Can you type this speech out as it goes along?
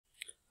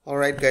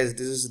Alright guys,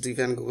 this is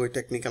Divyan Gogoi,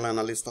 technical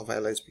analyst of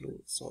Alicblue.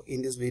 So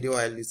in this video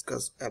I'll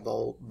discuss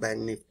about Bank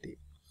Nifty.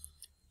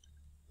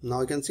 Now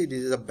you can see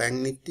this is a Bank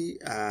Nifty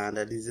and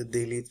this is a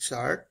daily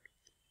chart.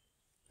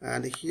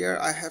 And here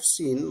I have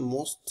seen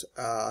most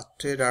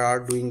traders are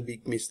doing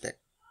big mistake.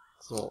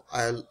 So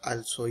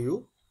I'll show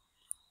you.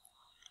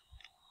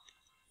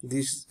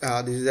 This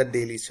is a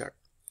daily chart.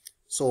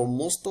 So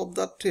most of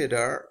the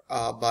trader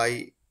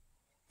by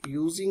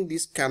using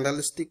this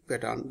candlestick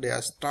pattern, they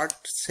are start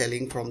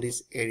selling from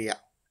this area,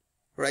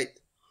 right?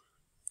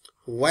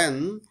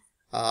 When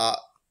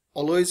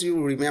always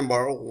you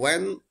remember,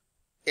 when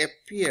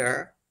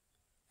appear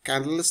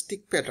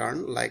candlestick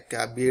pattern like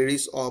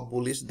bearish or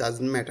bullish,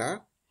 doesn't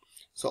matter.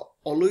 So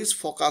always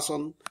focus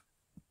on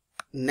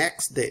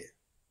next day,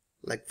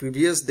 like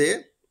previous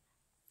day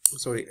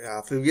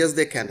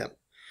candle.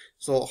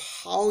 So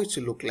how it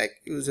should look like,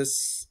 you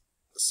just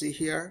see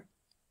here.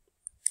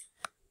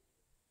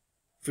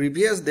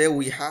 Previous day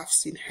we have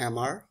seen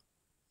hammer,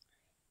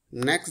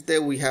 next day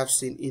we have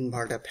seen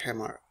inverted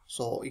hammer.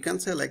 So you can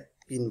say like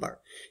pin bar.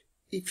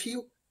 If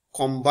you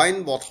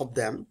combine both of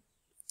them,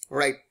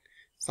 right,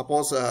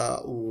 suppose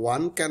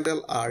one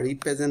candle are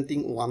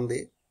representing one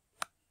day,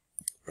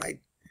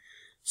 right?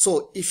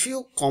 So if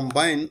you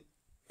combine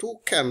two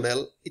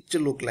candle, it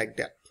will look like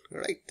that,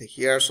 right?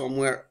 Here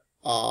somewhere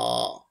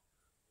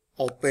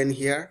open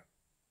here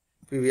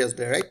previous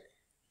day, right?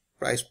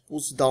 Price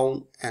push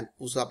down and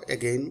push up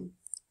again,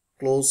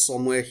 close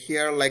somewhere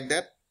here like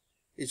that,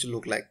 it should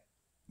look like.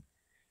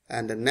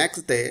 And the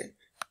next day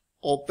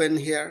open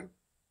here,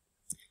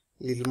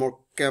 little more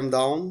came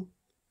down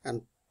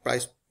and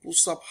price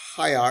push up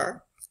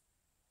higher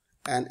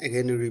and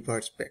again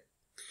reverse back.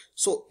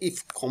 So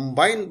if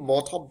combine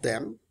both of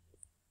them,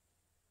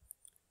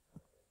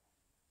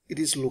 it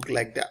is look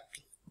like that,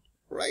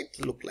 right?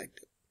 Look like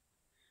that.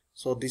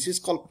 So this is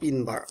called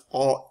pin bar,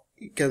 or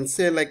you can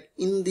say like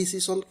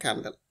indecision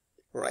candle,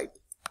 right?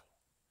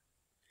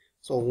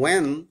 So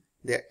when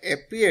they're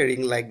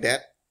appearing like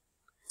that,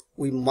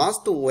 we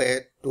must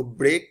wait to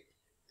break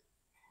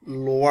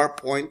lower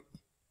point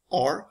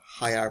or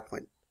higher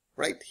point,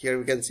 right? Here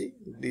we can see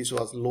this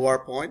was lower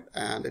point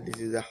and this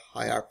is a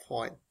higher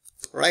point,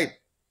 right?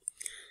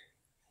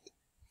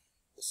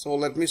 So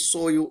let me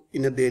show you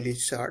in a daily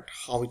chart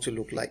how it will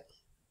look like.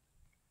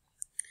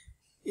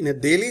 In a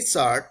daily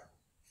chart,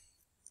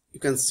 you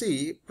can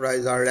see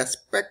price are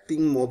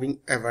respecting moving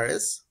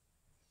average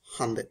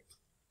 100.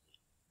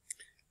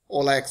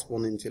 All are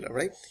exponential,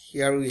 right?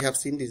 Here we have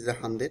seen this is a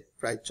 100,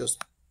 price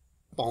just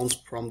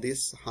bounced from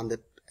this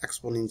 100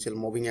 exponential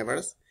moving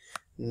average.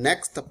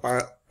 Next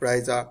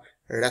price are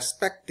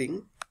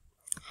respecting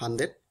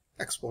 100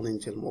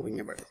 exponential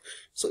moving average.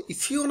 So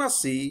if you wanna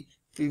see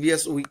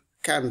previous week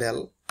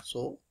candle,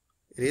 so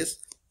it is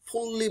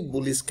fully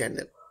bullish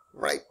candle,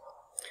 right?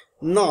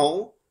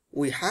 Now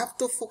we have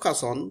to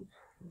focus on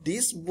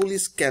this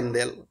bullish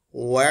candle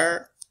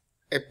were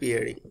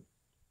appearing.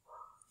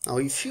 Now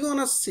if you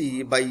wanna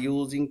see by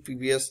using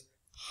previous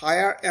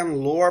higher and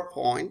lower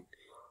point,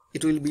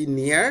 it will be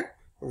near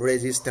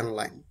resistance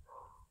line.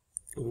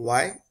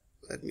 Why?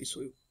 Let me show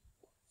you.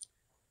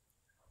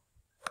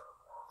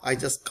 I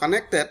just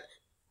connected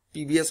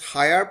previous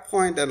higher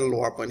point and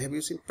lower point. Have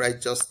you seen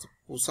price just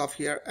push up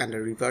here and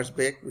reverse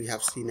back? We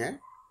have seen a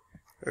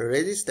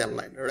resistance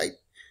line, right?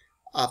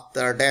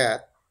 After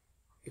that,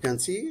 you can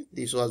see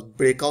this was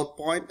breakout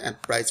point and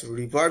price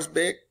reverse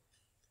back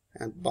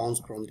and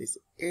bounce from this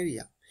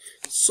area.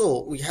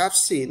 So we have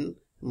seen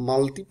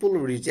multiple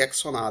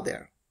rejection are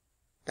there.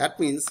 That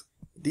means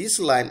this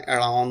line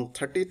around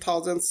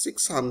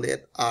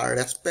 30,600 are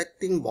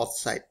respecting both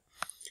sides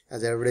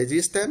as a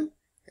resistance,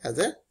 as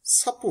a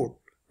support,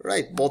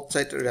 right? Both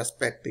sides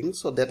respecting.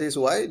 So that is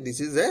why this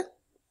is a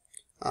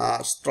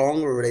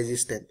strong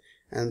resistance.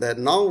 And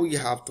then now we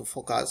have to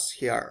focus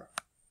here.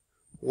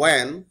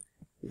 When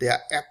they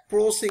are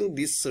approaching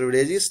this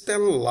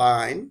resistance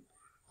line,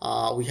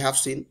 we have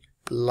seen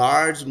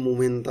large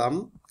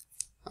momentum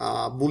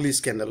bullish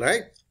candle,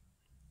 right?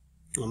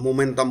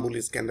 Momentum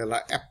bullish candle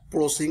are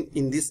approaching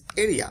in this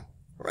area,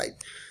 right?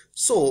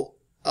 So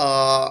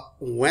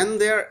when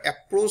they are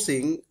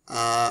approaching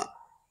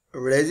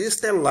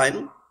resistance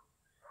line,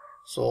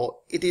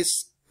 so it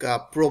is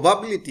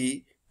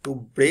probability to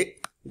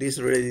break this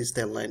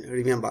resistance line.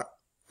 Remember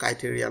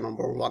criteria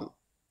number 1,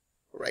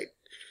 right?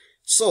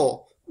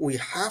 So we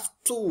have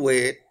to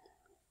wait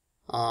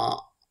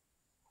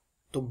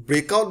to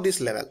break out this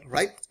level,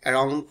 right?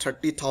 Around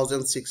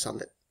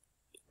 30,600,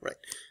 right?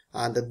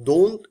 And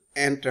don't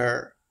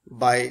enter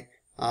by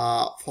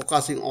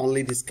focusing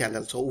only this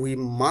candle. So we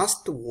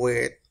must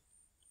wait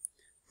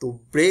to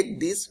break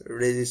this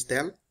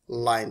resistance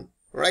line,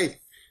 right?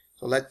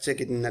 So let's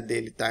check it in a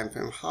daily time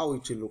frame how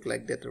it will look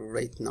like that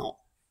right now.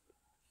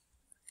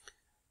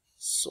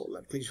 So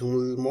let me zoom a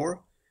little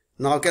more.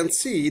 Now you can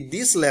see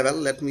this level.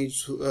 Let me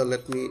exist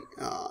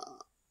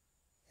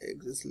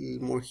a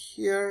little more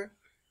here.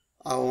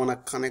 I want to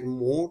connect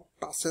more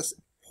touches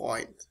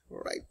point,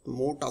 right?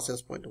 More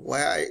touches point.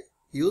 Why I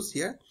use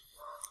here?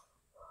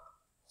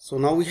 So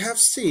now we have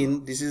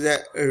seen this is a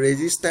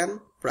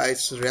resistance,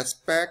 price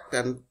respect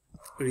and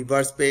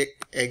reverse back,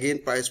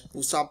 again price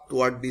push up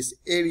toward this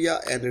area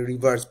and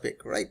reverse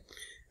back, right?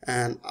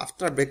 And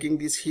after breaking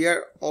this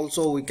here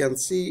also we can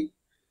see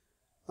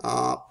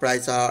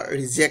price are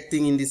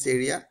rejecting in this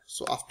area.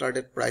 So after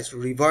that price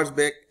reverse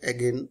back,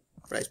 again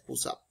price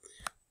push up,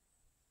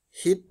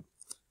 hit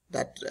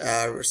that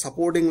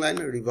supporting line,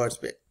 reverse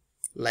back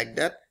like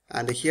that.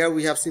 And here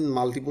we have seen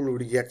multiple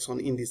rejection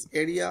in this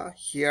area.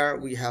 Here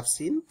we have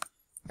seen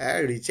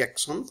a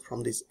rejection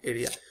from this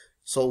area.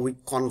 So we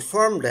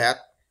confirm that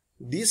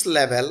this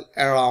level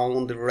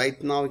around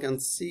right now, you can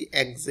see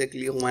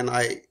exactly when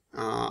I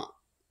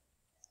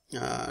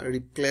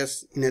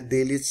replace in a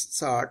daily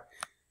chart,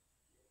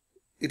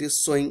 it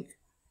is showing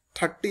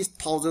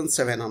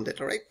 30,700,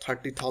 right?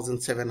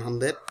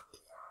 30,700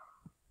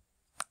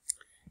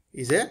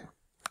 is a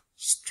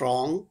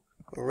strong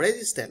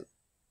resistance.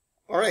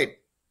 All right.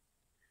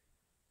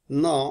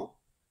 Now,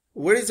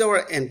 where is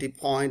our entry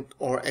point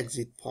or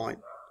exit point?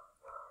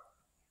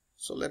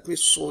 So let me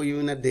show you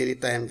in a daily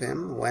time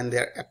frame when they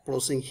are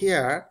approaching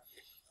here.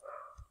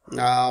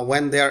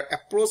 When they are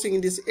approaching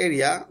in this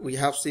area, we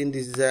have seen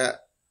this is a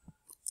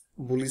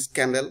bullish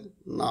candle.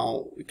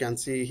 Now we can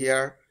see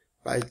here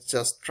price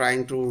just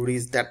trying to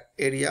reach that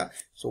area,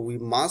 so we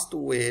must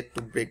wait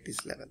to break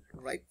this level,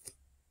 right?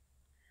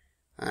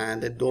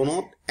 And do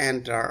not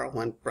enter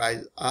when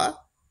price are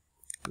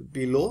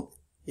below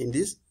in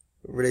this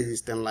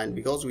resistance line,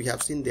 because we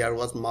have seen there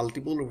was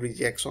multiple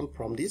rejection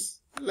from this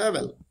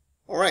level.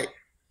 All right,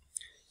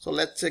 so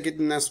let's check it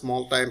in a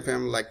small time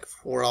frame like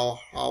 4 hour,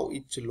 how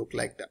it should look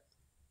like that.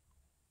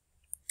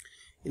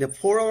 In a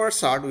 4 hour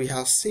chart, we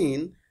have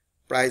seen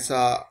price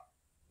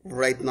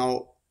right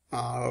now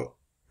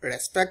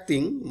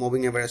respecting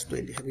moving average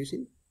 20. Have you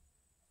seen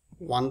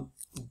one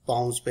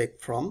bounce back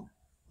from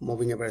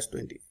moving average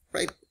 20,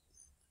 right?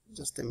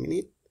 Just a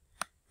minute,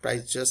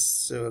 price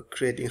just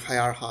creating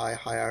higher high,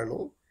 higher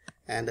low,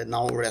 and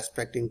now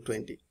respecting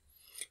 20.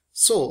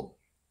 So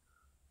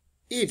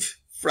if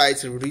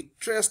price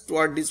retrace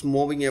toward this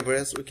moving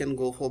average, we can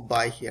go for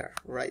buy here,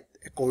 right?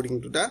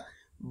 According to the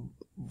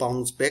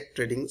bounce back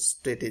trading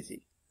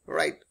strategy,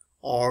 right?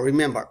 Or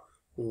remember,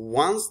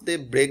 once they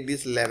break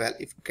this level,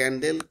 if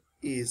candle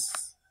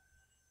is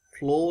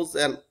close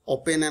and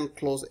open and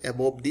close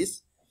above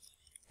this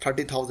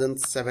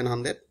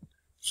 30,700,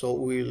 so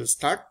we will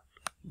start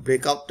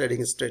breakout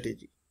trading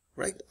strategy,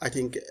 right? I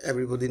think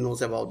everybody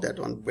knows about that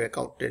one,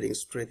 breakout trading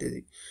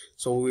strategy.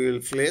 So we will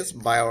place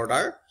buy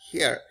order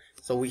here.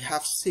 So we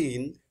have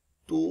seen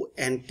two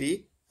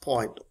entry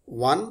point,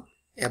 one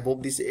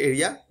above this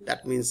area,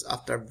 that means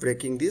after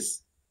breaking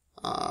this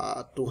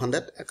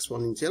 200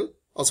 exponential,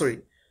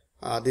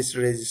 this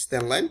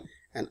resistance line,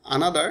 and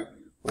another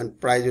when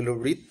price will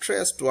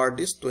retrace toward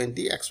this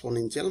 20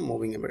 exponential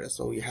moving average.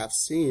 So we have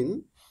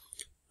seen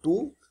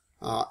two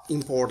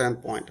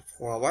important point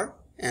for our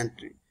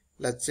entry.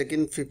 Let's check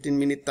in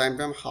 15-minute time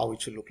frame how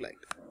it should look like.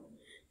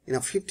 In a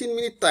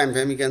 15-minute time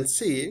frame, you can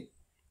see,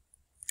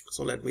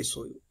 so let me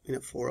show you in a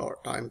 4-hour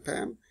time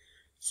frame.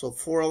 So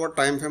 4-hour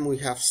time frame, we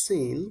have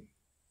seen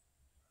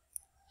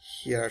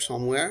here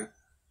somewhere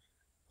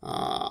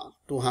 20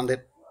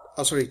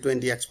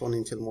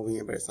 exponential moving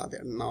averages are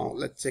there. Now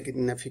let's check it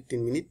in a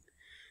 15-minute.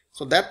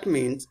 So that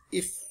means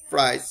if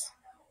price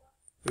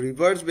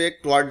reverts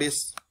back toward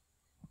this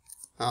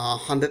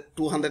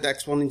 200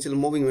 exponential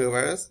moving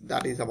average,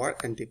 that is our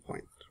entry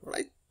point,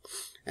 right?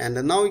 And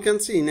now you can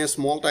see in a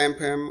small time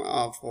frame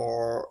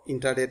for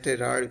intraday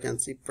trader, you can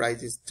see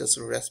price is just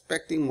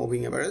respecting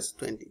moving average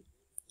 20,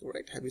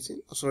 right? Have you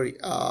seen?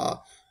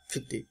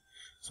 50.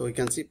 So you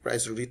can see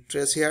price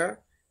retrace here,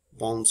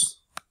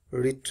 bounce,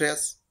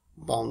 retrace,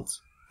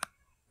 bounce,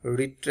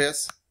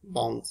 retrace,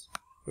 bounce,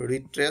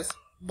 retrace,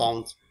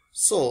 bounce.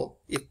 So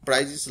if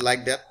price is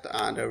like that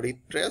and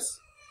retrace,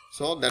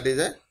 so that is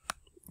a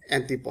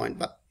entry point,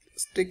 but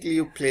strictly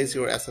you place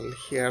your SL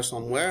here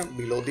somewhere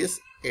below this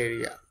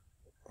area.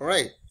 All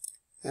right,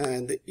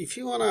 and if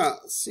you wanna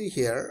see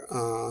here,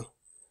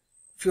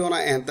 if you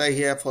wanna enter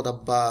here for the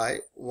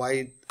buy,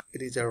 why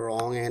it is a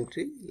wrong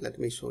entry, let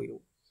me show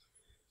you.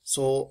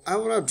 So I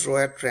want to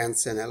draw a trend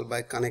channel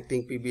by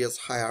connecting previous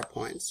higher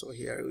points. So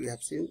here we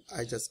have seen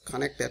I just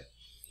connected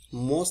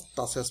most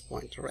touches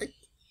point, right?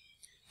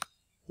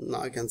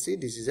 Now you can see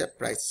this is a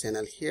price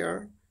channel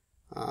here,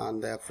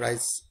 and the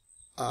price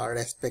are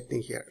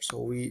respecting here.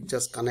 So we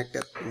just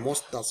connected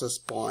most touches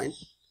point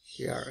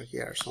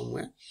here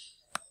somewhere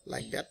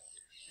like that,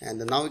 and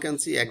now we can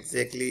see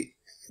exactly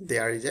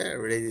there is a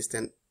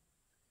resistance,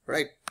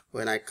 right?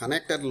 When I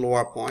connected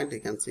lower point, you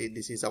can see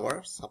this is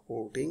our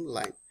supporting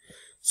line.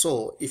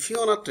 So if you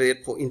want to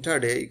trade for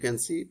intraday, you can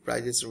see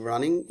price is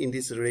running in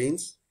this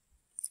range,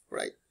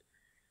 right?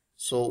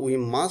 So we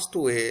must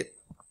wait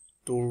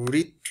to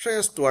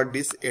retrace toward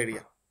this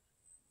area,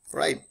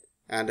 right?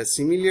 And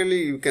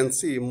similarly, you can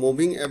see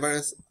moving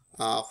average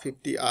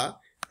 50 are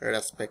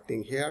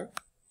respecting here.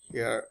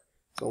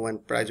 So when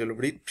price will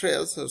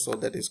retrace, so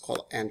that is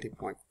called entry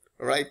point,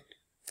 right?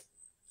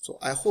 So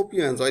I hope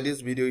you enjoyed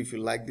this video. If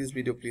you like this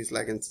video, please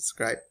like and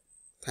subscribe.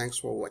 Thanks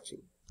for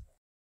watching.